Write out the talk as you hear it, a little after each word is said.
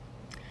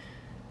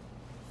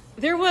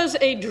There was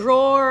a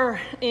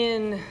drawer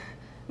in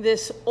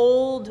this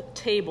old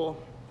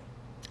table,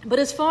 but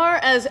as far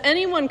as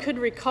anyone could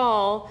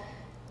recall,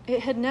 it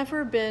had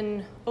never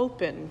been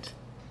opened.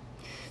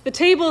 The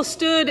table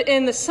stood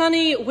in the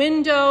sunny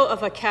window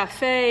of a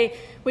cafe,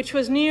 which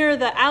was near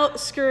the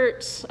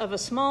outskirts of a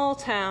small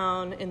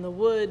town in the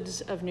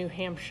woods of New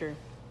Hampshire.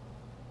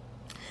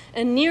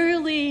 And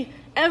nearly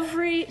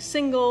every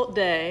single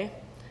day,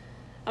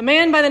 a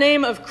man by the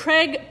name of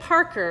Craig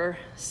Parker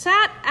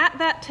sat at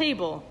that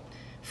table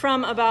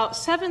from about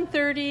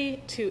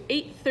 7:30 to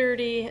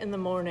 8:30 in the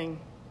morning.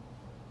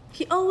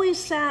 He always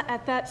sat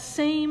at that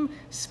same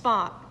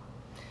spot,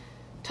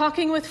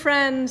 talking with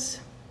friends,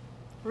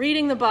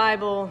 reading the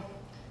Bible,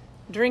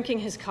 drinking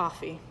his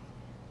coffee.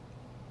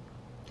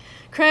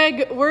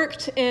 Craig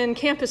worked in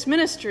campus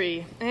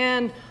ministry,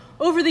 and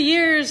over the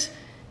years,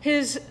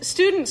 his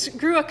students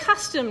grew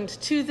accustomed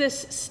to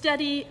this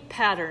steady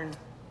pattern.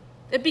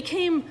 It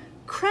became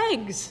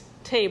Craig's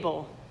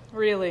table,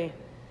 really.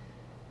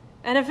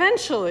 And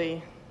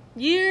eventually,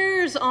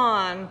 years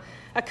on,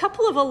 a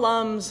couple of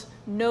alums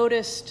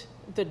noticed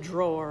the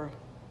drawer.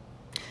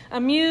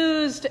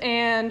 Amused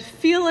and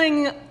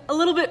feeling a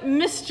little bit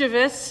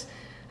mischievous,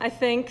 I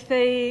think,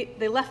 they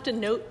left a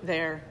note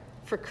there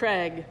for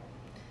Craig.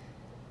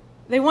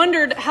 They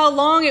wondered how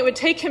long it would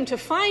take him to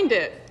find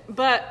it,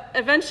 but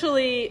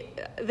eventually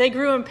they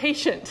grew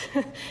impatient.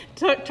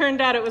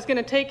 Turned out it was going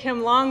to take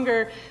him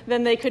longer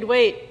than they could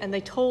wait, and they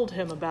told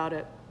him about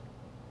it.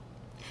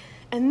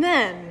 And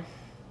then,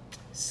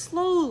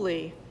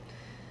 slowly,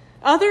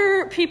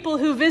 other people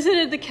who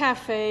visited the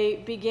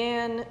cafe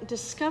began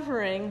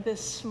discovering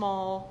this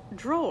small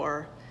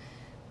drawer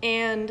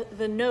and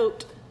the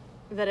note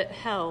that it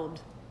held.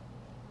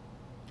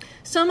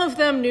 Some of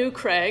them knew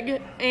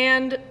Craig,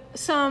 and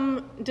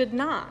some did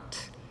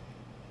not.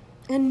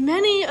 And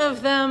many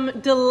of them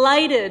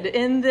delighted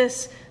in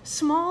this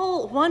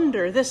small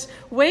wonder, this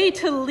way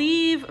to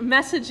leave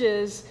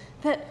messages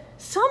that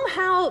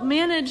somehow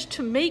managed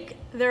to make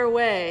their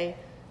way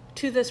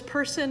to this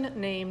person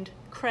named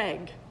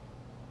Craig.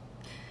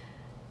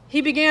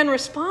 He began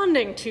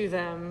responding to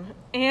them,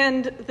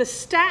 and the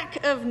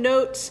stack of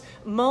notes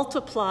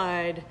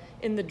multiplied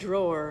in the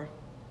drawer.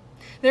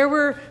 There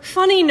were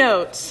funny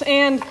notes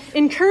and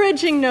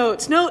encouraging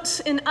notes, notes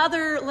in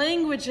other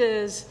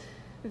languages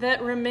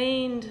that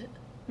remained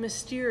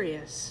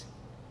mysterious.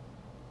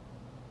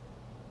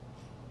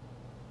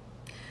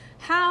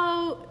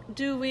 How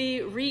do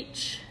we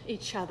reach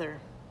each other?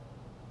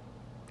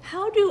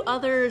 How do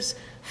others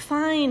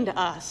find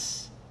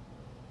us?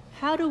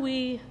 How do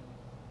we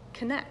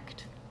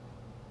connect?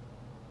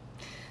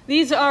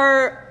 These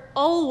are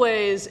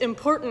always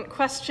important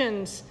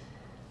questions,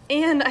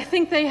 and I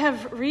think they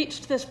have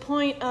reached this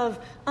point of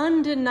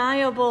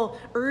undeniable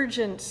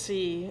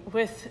urgency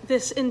with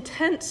this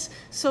intense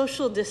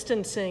social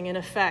distancing in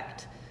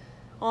effect,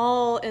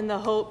 all in the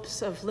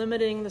hopes of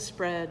limiting the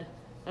spread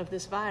of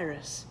this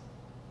virus.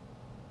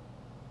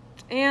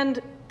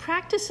 And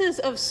practices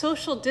of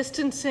social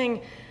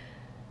distancing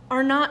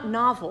are not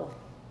novel.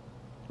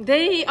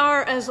 They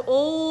are as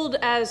old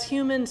as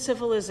human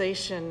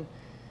civilization,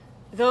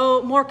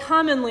 though more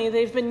commonly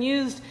they've been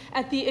used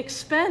at the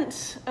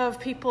expense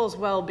of people's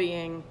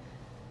well-being,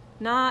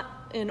 not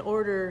in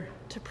order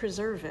to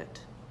preserve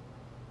it.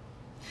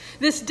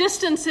 This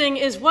distancing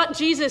is what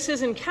Jesus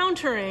is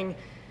encountering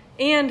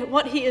and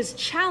what he is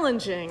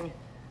challenging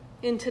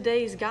in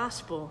today's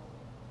gospel.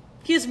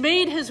 He has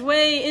made his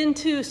way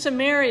into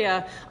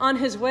Samaria on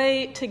his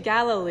way to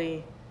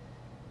Galilee,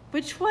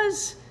 which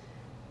was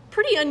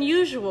pretty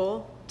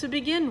unusual to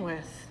begin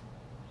with.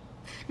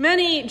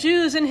 Many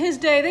Jews in his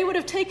day, they would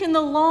have taken the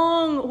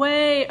long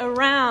way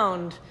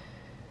around,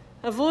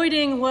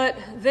 avoiding what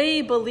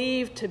they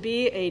believed to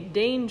be a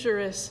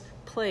dangerous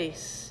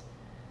place,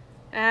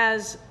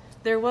 as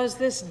there was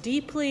this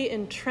deeply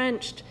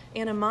entrenched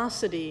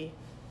animosity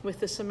with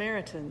the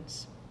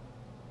Samaritans.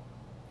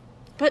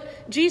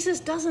 But Jesus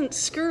doesn't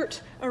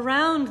skirt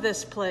around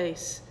this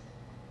place.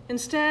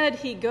 Instead,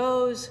 he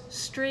goes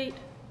straight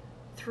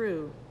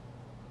through.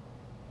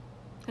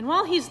 And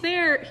while he's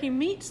there, he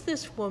meets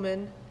this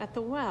woman at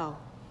the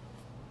well,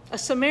 a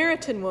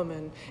Samaritan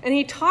woman, and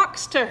he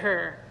talks to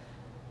her.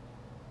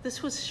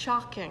 This was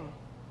shocking.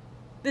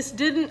 This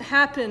didn't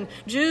happen.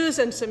 Jews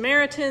and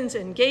Samaritans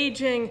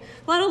engaging,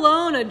 let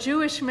alone a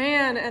Jewish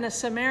man and a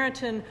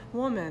Samaritan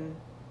woman.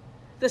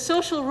 The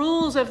social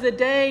rules of the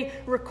day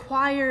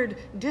required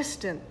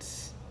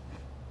distance,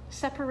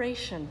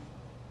 separation.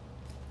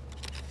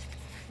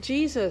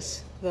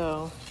 Jesus,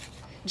 though,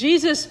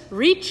 Jesus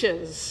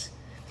reaches.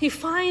 He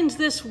finds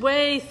this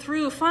way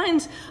through,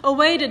 finds a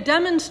way to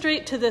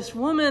demonstrate to this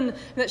woman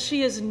that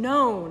she is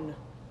known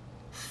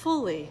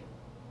fully.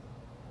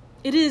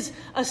 It is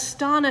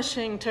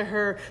astonishing to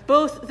her,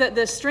 both that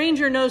the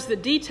stranger knows the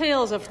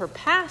details of her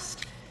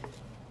past,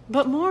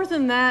 but more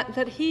than that,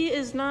 that he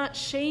is not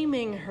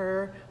shaming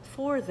her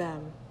for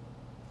them.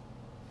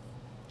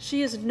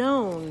 She is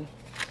known,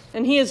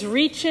 and he is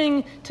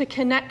reaching to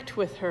connect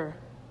with her,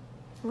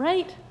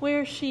 right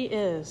where she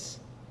is.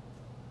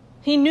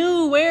 He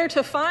knew where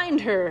to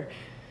find her.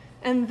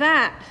 And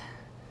that,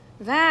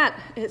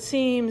 it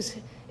seems,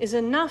 is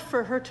enough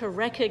for her to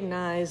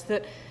recognize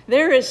that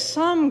there is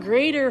some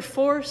greater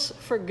force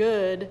for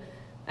good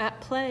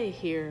at play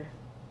here.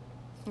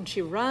 And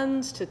she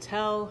runs to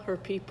tell her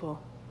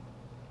people.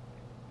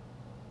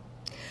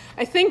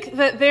 I think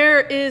that there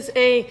is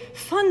a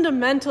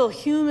fundamental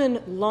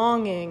human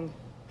longing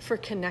for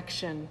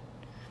connection,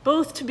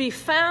 both to be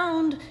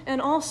found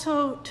and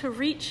also to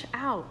reach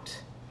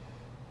out.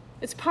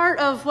 It's part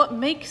of what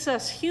makes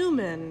us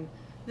human,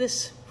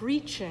 this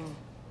reaching.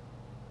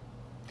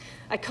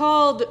 I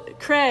called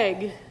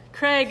Craig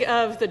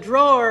of the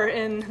drawer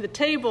in the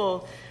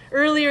table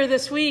earlier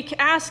this week,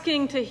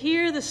 asking to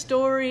hear the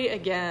story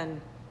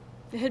again.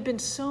 It had been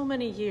so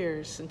many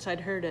years since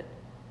I'd heard it.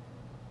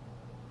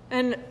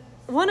 And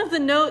one of the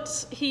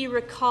notes he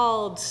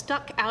recalled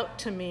stuck out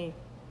to me.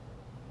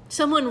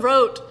 Someone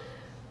wrote,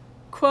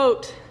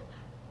 quote,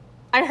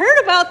 "I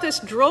heard about this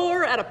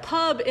drawer at a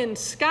pub in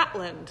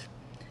Scotland,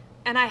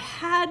 and I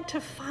had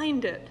to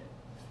find it."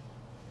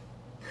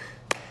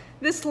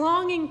 This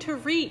longing to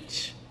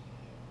reach,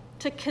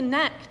 to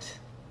connect,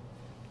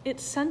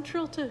 it's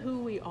central to who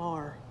we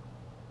are.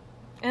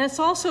 And it's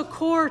also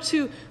core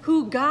to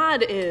who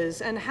God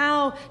is and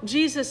how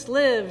Jesus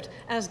lived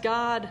as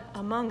God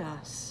among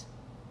us.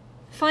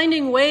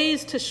 Finding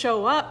ways to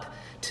show up,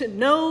 to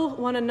know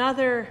one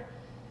another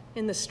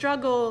in the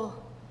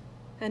struggle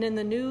and in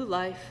the new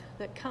life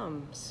that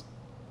comes.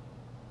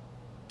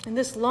 And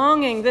this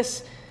longing,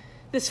 this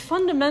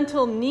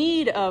fundamental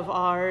need of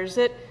ours,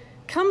 it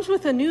comes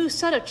with a new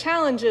set of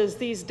challenges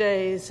these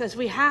days as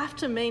we have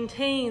to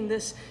maintain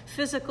this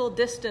physical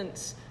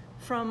distance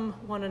from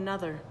one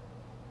another.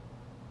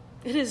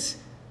 It is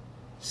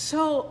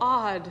so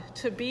odd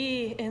to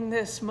be in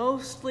this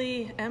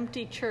mostly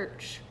empty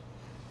church,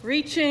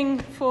 reaching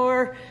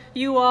for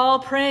you all,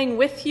 praying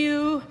with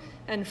you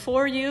and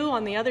for you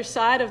on the other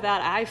side of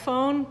that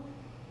iPhone.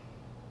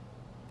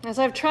 As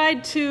I've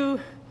tried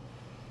to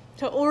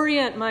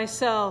orient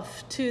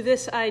myself to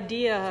this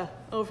idea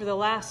over the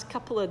last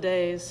couple of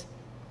days,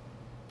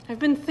 I've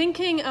been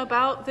thinking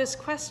about this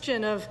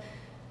question of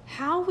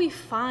how we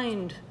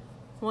find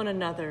one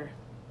another,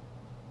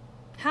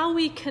 how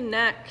we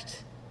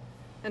connect,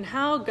 and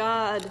how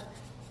God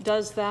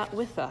does that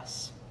with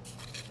us.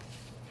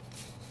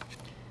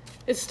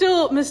 It's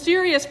still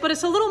mysterious, but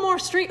it's a little more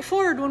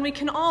straightforward when we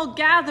can all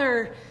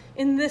gather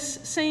in this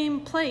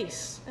same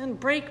place and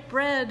break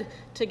bread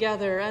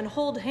together and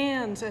hold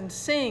hands and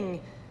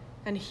sing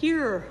and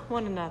hear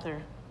one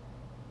another.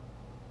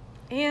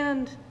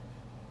 And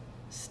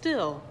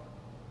still,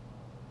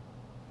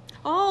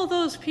 all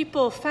those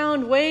people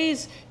found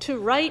ways to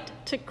write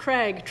to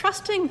Craig,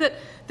 trusting that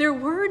their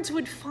words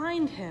would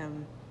find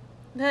him,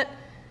 that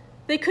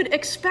they could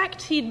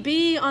expect he'd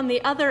be on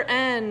the other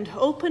end,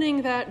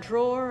 opening that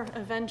drawer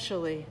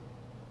eventually.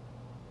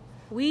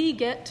 We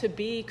get to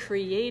be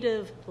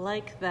creative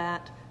like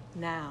that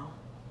now.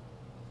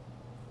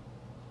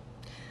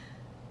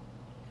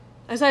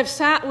 As I've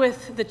sat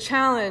with the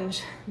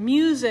challenge,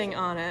 musing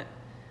on it,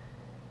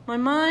 my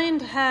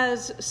mind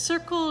has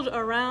circled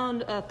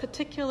around a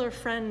particular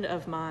friend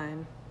of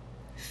mine.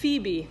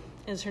 Phoebe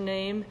is her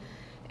name,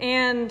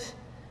 and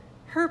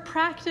her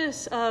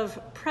practice of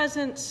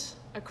presence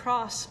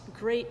across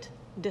great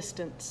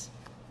distance.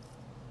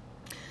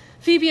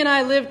 Phoebe and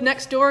I lived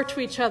next door to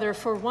each other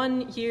for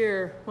 1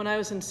 year when I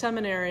was in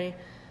seminary,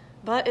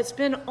 but it's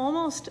been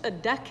almost a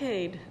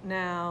decade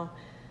now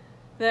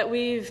that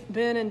we've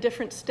been in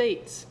different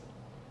states.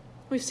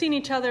 We've seen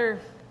each other,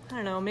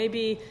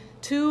 maybe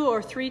 2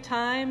 or 3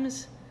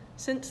 times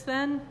since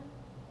then.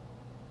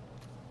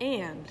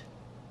 And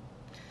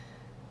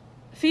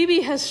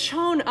Phoebe has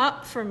shown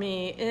up for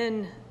me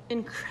in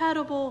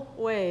incredible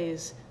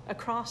ways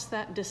across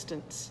that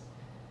distance.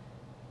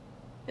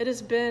 It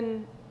has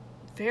been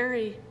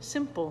very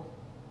simple.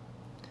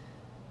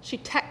 She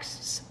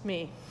texts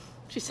me.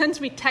 She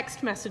sends me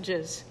text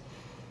messages.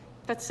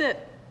 That's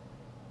it.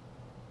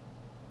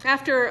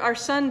 After our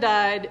son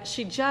died,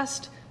 she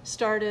just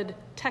started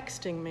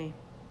texting me.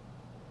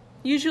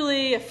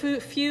 Usually a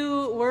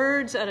few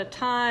words at a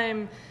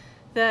time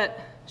that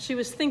she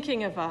was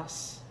thinking of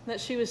us,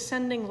 that she was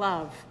sending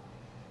love.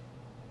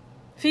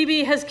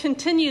 Phoebe has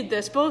continued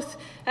this both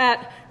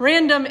at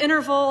random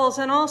intervals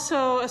and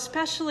also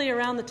especially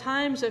around the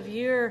times of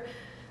year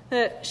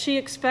that she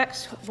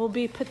expects will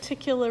be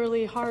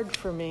particularly hard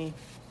for me.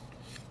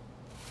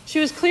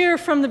 She was clear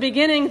from the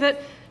beginning that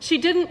she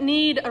didn't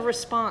need a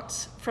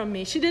response from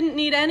me. She didn't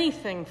need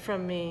anything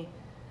from me,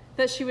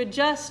 that she would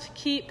just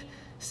keep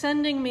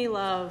sending me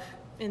love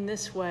in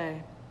this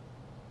way.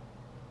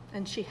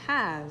 And she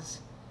has.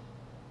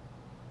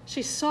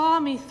 She saw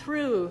me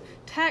through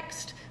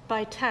text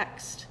by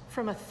text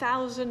from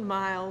 1,000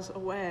 miles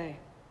away.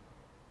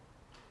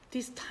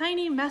 These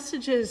tiny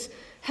messages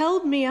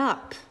held me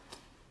up.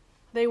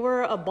 They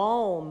were a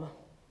balm.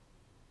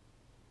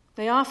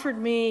 They offered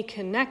me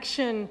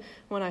connection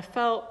when I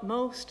felt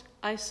most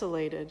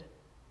isolated.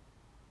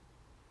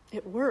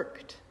 It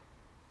worked.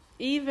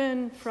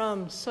 even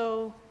from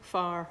so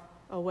far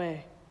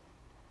away.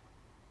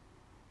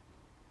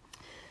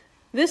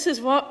 This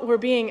is what we're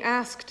being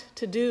asked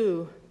to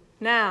do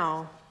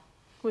now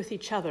with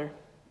each other.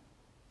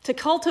 To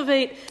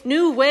cultivate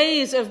new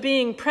ways of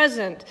being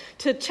present,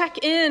 to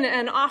check in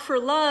and offer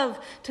love,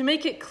 to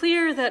make it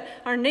clear to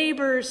our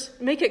neighbors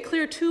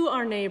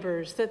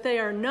that they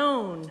are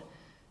known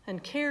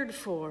and cared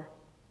for.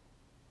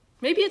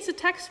 Maybe it's a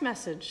text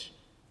message,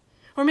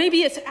 or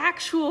maybe it's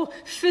actual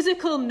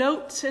physical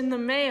notes in the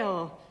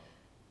mail,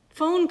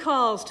 phone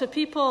calls to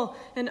people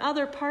in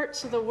other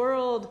parts of the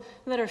world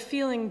that are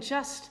feeling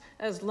just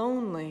as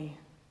lonely.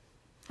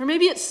 Or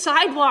maybe it's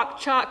sidewalk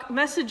chalk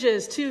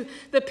messages to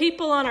the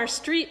people on our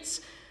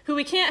streets who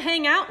we can't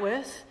hang out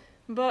with,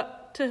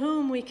 but to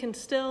whom we can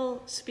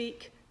still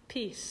speak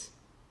peace.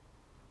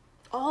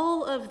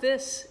 All of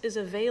this is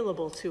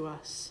available to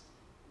us.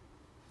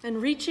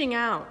 And reaching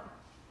out,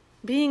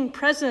 being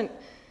present,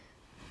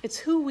 it's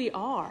who we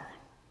are.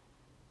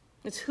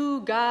 It's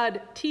who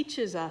God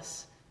teaches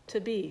us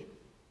to be.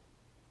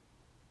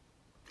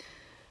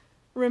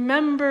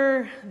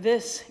 Remember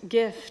this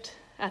gift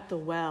at the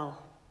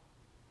well.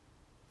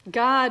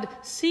 God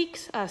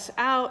seeks us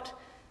out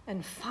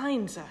and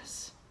finds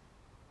us,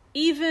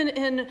 even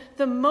in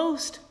the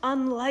most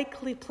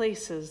unlikely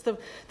places, the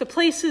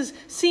places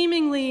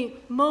seemingly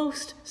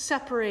most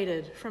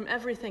separated from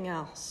everything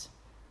else.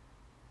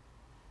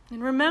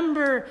 And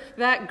remember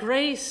that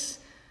grace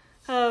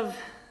of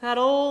that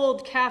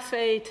old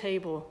cafe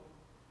table.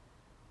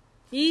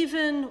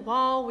 Even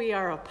while we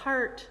are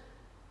apart,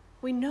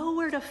 we know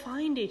where to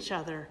find each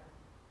other,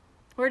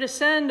 where to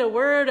send a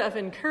word of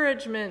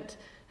encouragement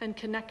and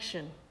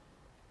connection.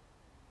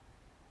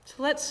 So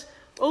let's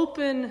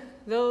open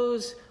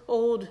those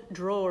old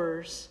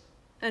drawers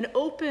and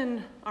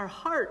open our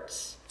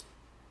hearts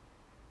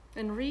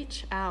and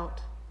reach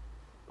out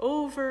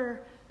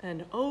over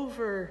and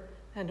over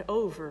and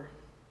over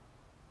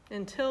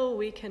until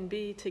we can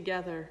be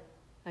together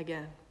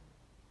again.